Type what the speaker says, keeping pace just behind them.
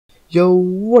Yo,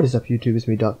 what is up YouTube, it's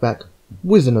me Dark back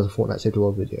with another Fortnite Save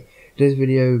video. Today's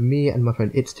video, me and my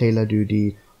friend It's Taylor do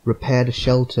the repair the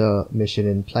shelter mission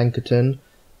in Plankerton.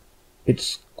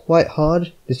 It's quite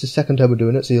hard. This is the second time we're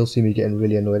doing it, so you'll see me getting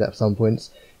really annoyed at some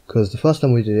points. Because the first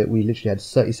time we did it, we literally had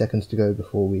 30 seconds to go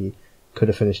before we could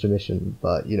have finished the mission.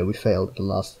 But, you know, we failed at the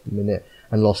last minute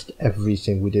and lost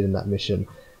everything we did in that mission.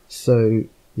 So,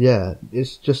 yeah,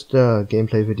 it's just a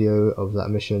gameplay video of that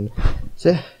mission. So,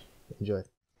 yeah, enjoy.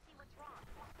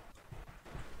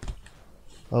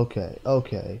 Okay.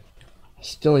 I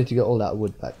still need to get all that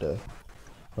wood back though,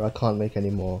 or I can't make any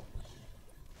more.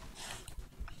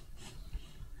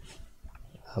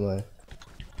 Ammo.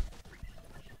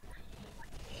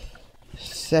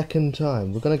 Second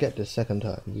time. We're gonna get this second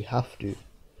time. We have to.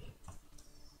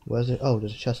 Where's it? Oh,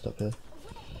 there's a chest up here.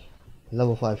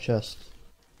 Level 5 chest.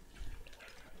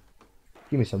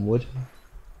 Give me some wood.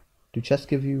 Do chests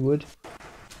give you wood?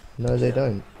 No, they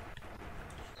don't.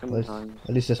 Sometimes.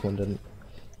 At least this one didn't.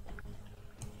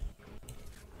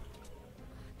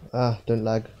 Ah, don't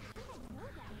lag.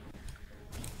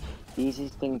 The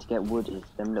easiest thing to get wood is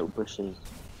them little bushes.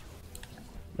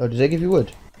 Oh, did they give you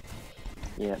wood?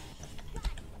 Yeah.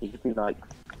 It could be like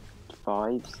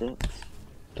 5, 6.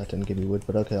 That didn't give me wood,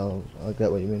 but okay, I'll get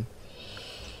what you mean.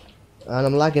 And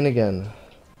I'm lagging again.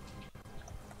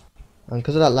 And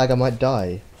because of that lag, I might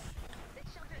die.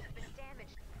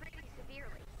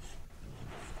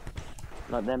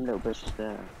 Like them little bushes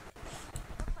there.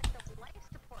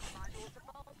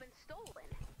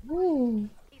 Ooh.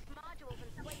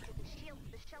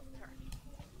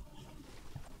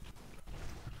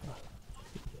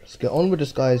 Let's get on with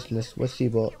this, guys. Where's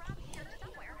Seabot?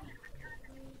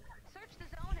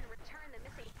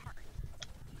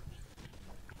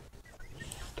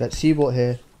 Get Seabot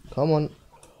here. Come on.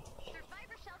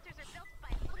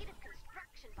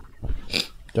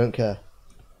 Don't care.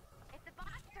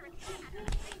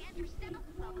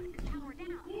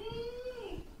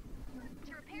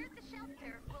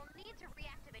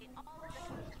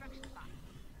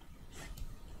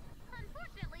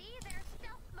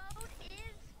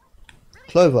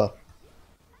 Clover.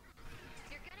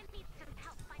 You're gonna need some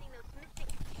help finding those missing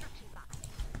construction bots.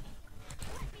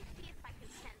 Let me see if I can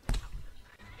send some help.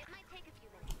 It might take a few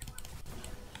minutes.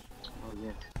 Oh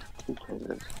yeah.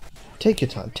 Okay. Take your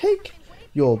time. Take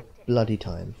your bloody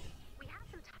time. We have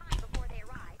some time before they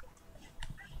arrive.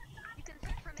 You can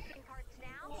search for missing parts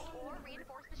now or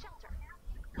reinforce the shelter.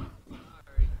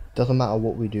 Doesn't matter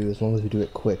what we do as long as we do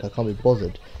it quick. I can't be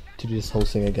bothered to do this whole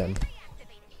thing again.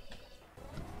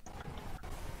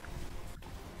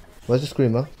 Where's the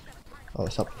screamer? Oh,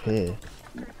 it's up here.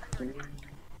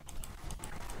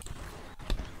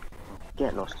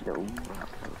 Get lost, you little rat.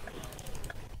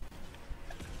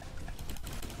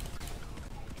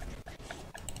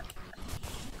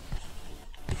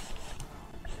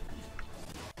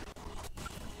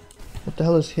 What the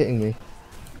hell is hitting me?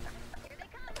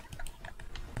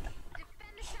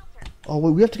 Oh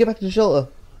wait, we have to get back to the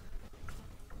shelter.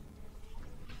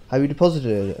 Have you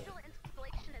deposited it?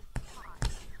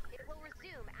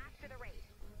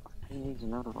 He needs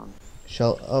another one.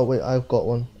 Oh wait, I've got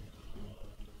one.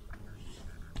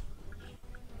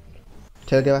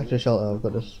 Taylor, get back to the shelter. I've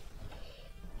got this.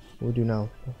 What do we do now?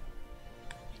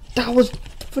 That was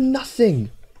for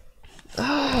nothing.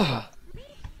 Ah.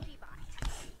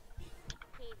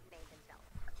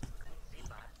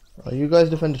 Oh, you guys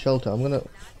defend the shelter. I'm gonna.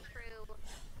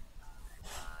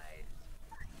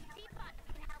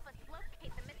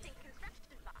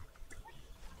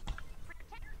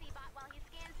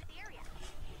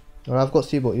 Alright, I've got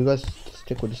Seabot. You guys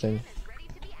stick with the thing.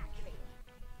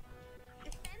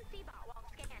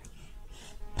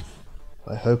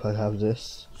 I hope I have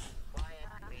this.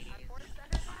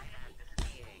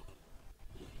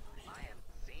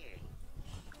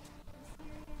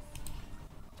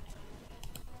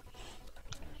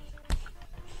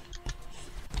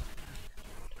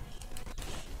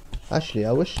 Actually,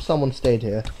 I wish someone stayed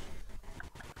here.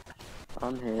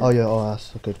 I'm here. Oh yeah, oh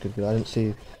that's good. I didn't see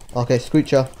you. Okay,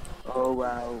 Screecher. Oh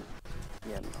wow.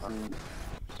 Yeah, I'm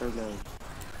so low.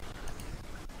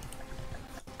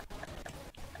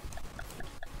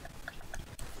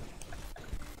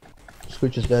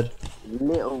 Screecher's dead.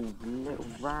 Little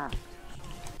rat.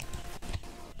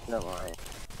 Don't worry.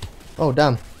 Oh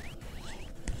damn.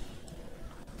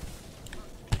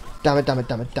 Damn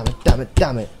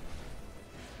it.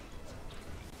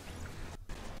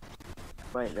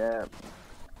 Right there.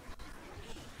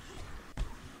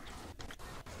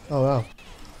 Oh wow.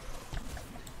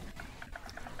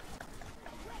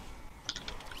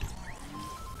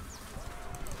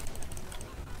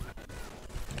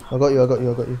 I got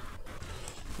you.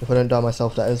 If I don't die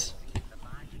myself, that is.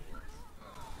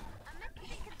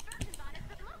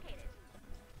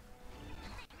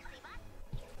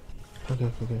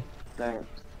 Okay. Don't.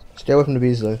 Stay away from the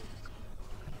bees though.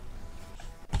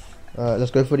 Alright,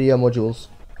 let's go for the modules.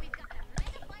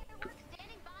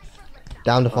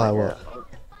 Down the firework. Yeah.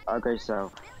 I'll go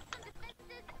south.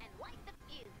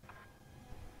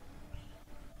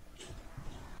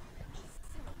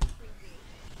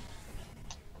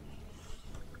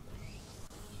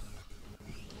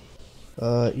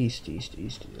 East.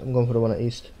 I'm going for the one at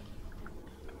east.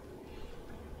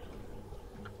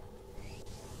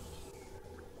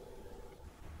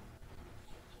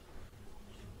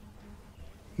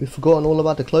 We've forgotten all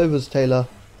about the clovers, Taylor.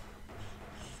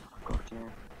 God, yeah.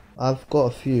 I've got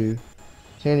a few.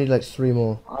 I think I need like 3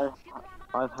 more.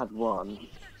 I've had one.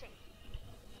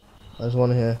 There's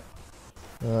one here.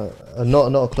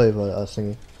 Not a clover, I was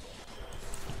thinking.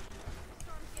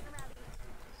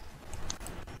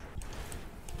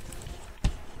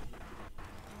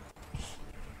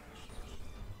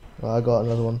 I got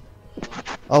another one.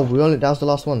 Oh, that was the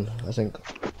last one, I think.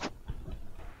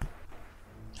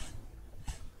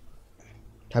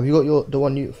 Have you got the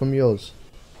one from yours?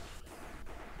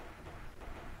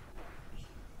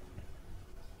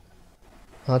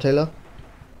 Huh, Taylor?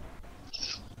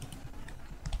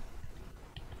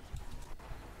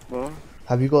 What?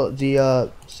 Have you got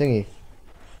the thingy?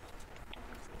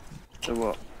 The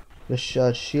what? The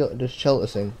shelter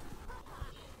thing?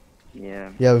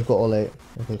 Yeah. Yeah, we've got all 8.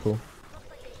 Okay, cool.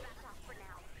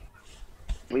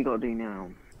 What you gotta do now?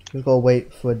 We've got to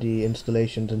wait for the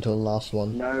installations until the last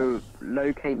one. No,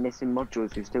 locate missing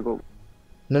modules. We've still got.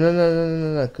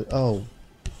 No. Oh,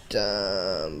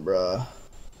 damn, bruh.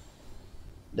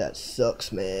 That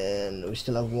sucks, man. We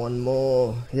still have one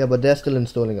more. Yeah, but they're still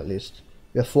installing at least.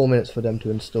 We have 4 minutes for them to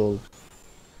install.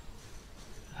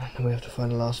 And then we have to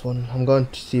find the last one. I'm going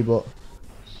to C-bot.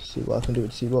 See what I can do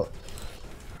with C-bot.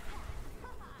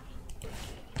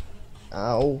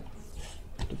 Ow.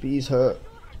 The bees hurt.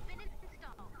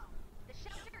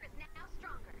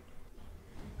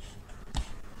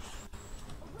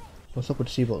 What's up with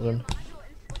C-bot then?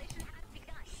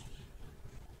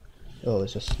 Oh,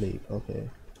 it's asleep. Okay.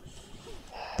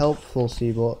 Helpful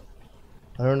C-bot.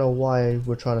 I don't know why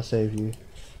we're trying to save you.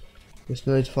 We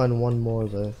still need to find one more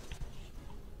though.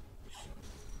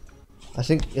 I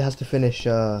think it has to finish.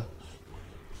 Damn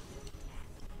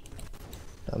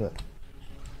it.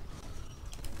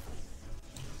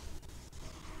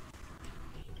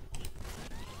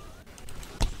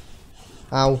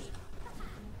 Ow.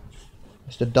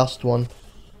 It's the dust one.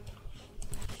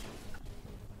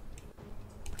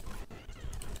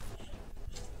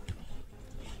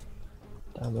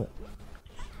 Damn it.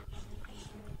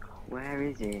 Where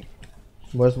is he?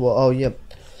 Where's what? Oh, yep.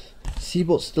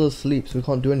 Seabot's still asleep, so we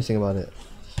can't do anything about it.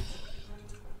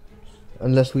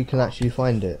 Unless we can actually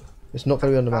find it. It's not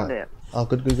going to be on the map. Found it. Oh,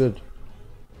 good.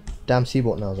 Damn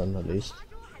Seabot now then, at least.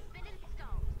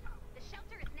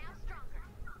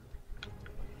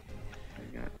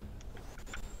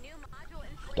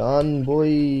 Done,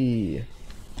 boy.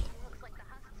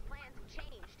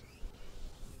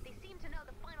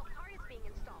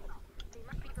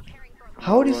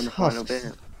 How are these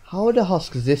husks? How are the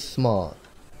husks this smart?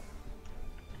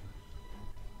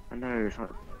 I know. It's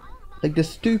Like they're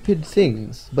stupid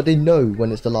things, but they know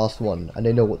when it's the last one and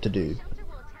they know what to do.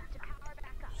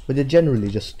 But they're generally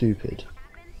just stupid.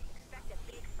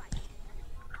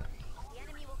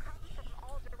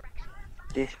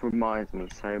 This reminds me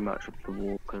so much of the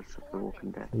Walkers of The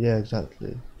Walking Dead. Yeah,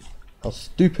 exactly. How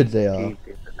stupid they are,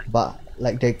 but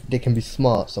like they can be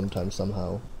smart sometimes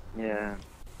somehow. Yeah.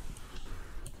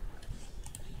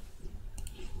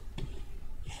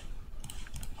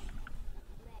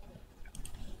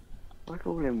 Like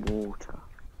all in water.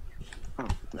 Oh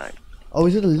no. Oh,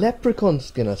 is it a leprechaun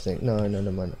skin? I think. No,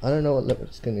 never mind. I don't know what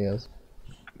leprechaun skin he has.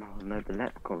 Oh no, the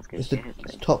leprechaun's It's getting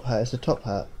the top hat. It's the top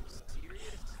hat.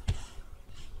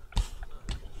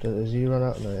 Has he run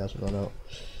out? No, he hasn't run out.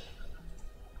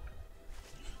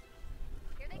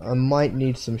 I might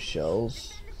need some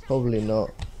shells. Probably not.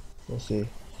 We'll see.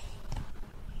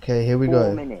 Okay, here we go.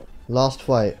 4 minutes. Last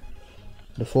fight.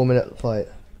 The 4-minute fight.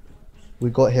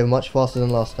 We got here much faster than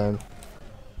last time.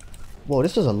 Whoa,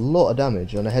 this does a lot of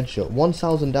damage on a headshot.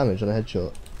 1,000 damage on a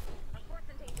headshot.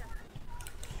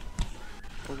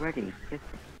 Already.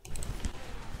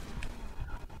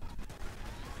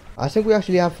 I think we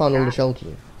actually have found all the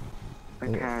shelters. I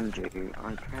can do,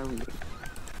 I tell you.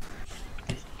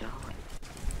 Just die.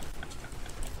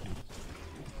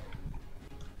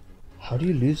 How do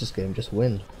you lose this game? Just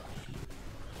win.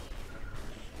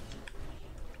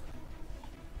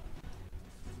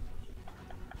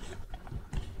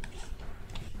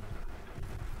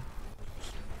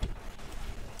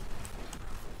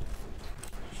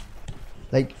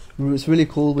 Like, it's really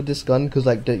cool with this gun because,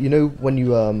 like, you know when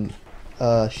you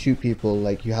shoot people,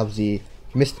 like you have the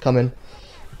mist coming.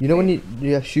 You know when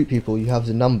you have shoot people, you have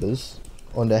the numbers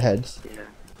on their heads. Yeah.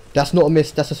 That's not a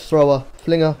mist. That's a thrower,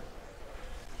 flinger.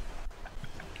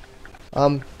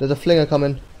 There's a flinger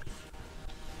coming.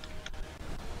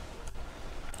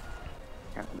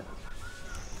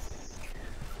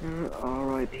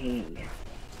 R.I.P.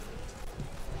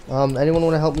 Anyone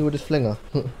want to help me with this flinger?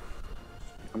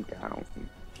 I'm down.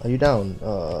 Are you down?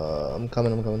 I'm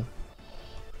coming. I'm coming.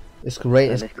 It's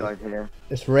great. So this guy's here.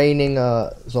 It's raining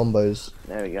zombos.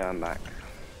 There we go. I'm back.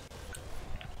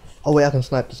 Oh wait, I can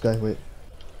snipe this guy. Wait.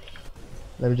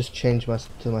 Let me just change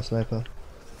to my sniper.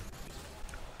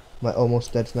 My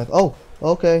almost dead sniper. Oh,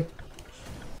 okay.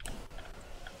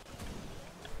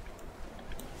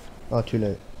 Oh, too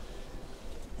late.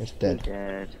 It's dead.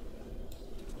 Dead.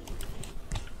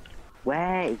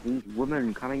 Where is these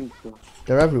women coming from?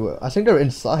 They're everywhere. I think they're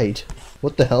inside.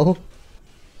 What the hell?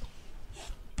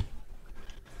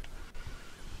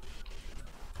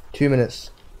 2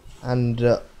 minutes, and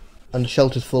the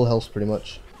shelter's full health pretty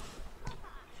much.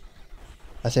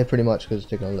 I say pretty much because it's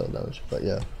taking a little damage, but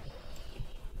yeah.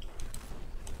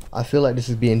 I feel like this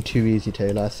is being too easy,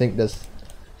 Taylor. I think there's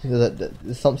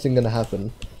something gonna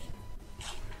happen.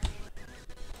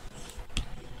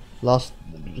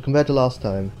 Compared to last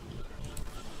time.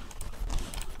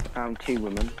 Found 2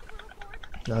 women.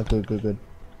 Ah, good.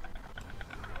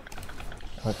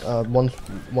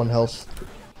 One health,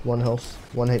 1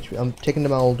 HP. I'm taking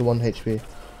them all to 1 HP.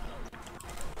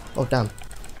 Oh damn!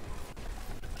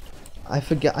 I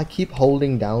forget. I keep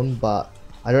holding down, but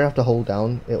I don't have to hold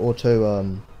down. It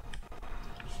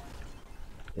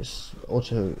it's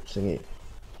auto thingy.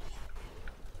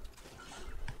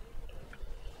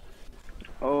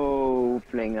 Oh,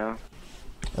 flinger.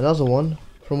 Another one.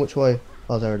 From which way?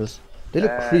 Oh, there it is. They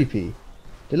look creepy.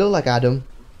 They look like Adam.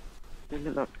 They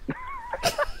look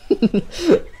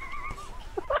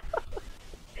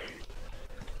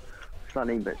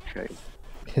funny but true.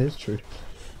 It is true.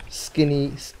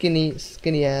 Skinny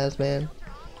ass man.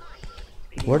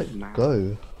 Where'd it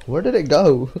go? Where did it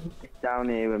go? It's down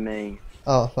here with me.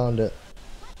 Oh, I found it.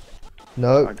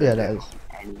 No, I don't yeah, that do is.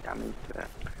 any damage to it.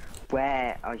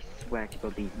 Where? I swear to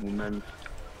God, these women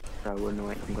so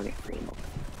annoying. I'm gonna get them off.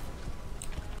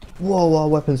 Whoa, our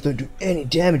weapons don't do any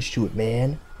damage to it,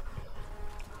 man.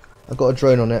 I got a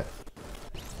drone on it.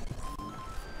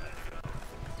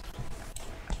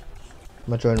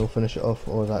 My drone will finish it off,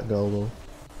 or that girl will.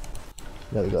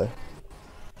 There we go.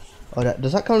 Oh,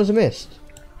 does that count as a mist?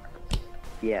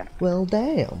 Yeah. Well,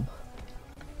 damn.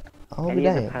 I'll be Any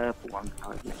of the damned. purple ones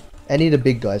can't miss. Any of the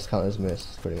big guys count as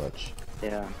mists, pretty much.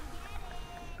 Yeah.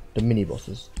 The mini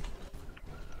bosses.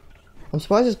 I'm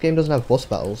surprised this game doesn't have boss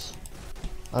battles.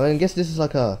 I mean, I guess this is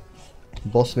like a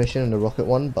boss mission and a rocket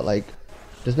one, but like,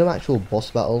 there's no actual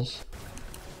boss battles.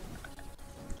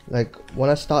 Like when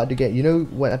I started to get, you know,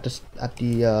 when at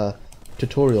the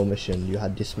tutorial mission, you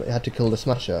had to kill the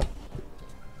Smasher.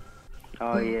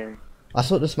 Oh yeah. I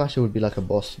thought the Smasher would be like a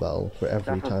boss battle for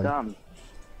every That's time. dumb.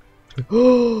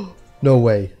 No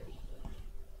way.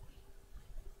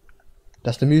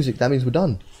 That's the music. That means we're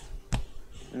done.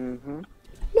 Mhm.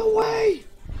 No way.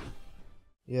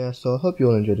 Yeah, so I hope you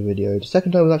all enjoyed the video. The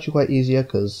second time was actually quite easier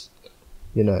because,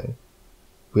 you know,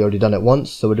 we already done it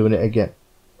once, so we're doing it again.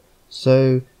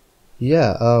 So,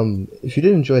 yeah, if you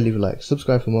did enjoy, leave a like,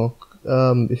 subscribe for more.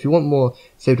 If you want more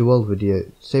Save the World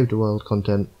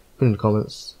content, put in the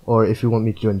comments, or if you want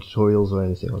me to do any tutorials or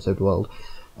anything on Save the World.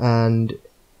 And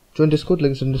join Discord,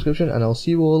 links in the description, and I'll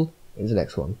see you all in the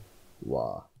next one.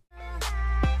 Wah.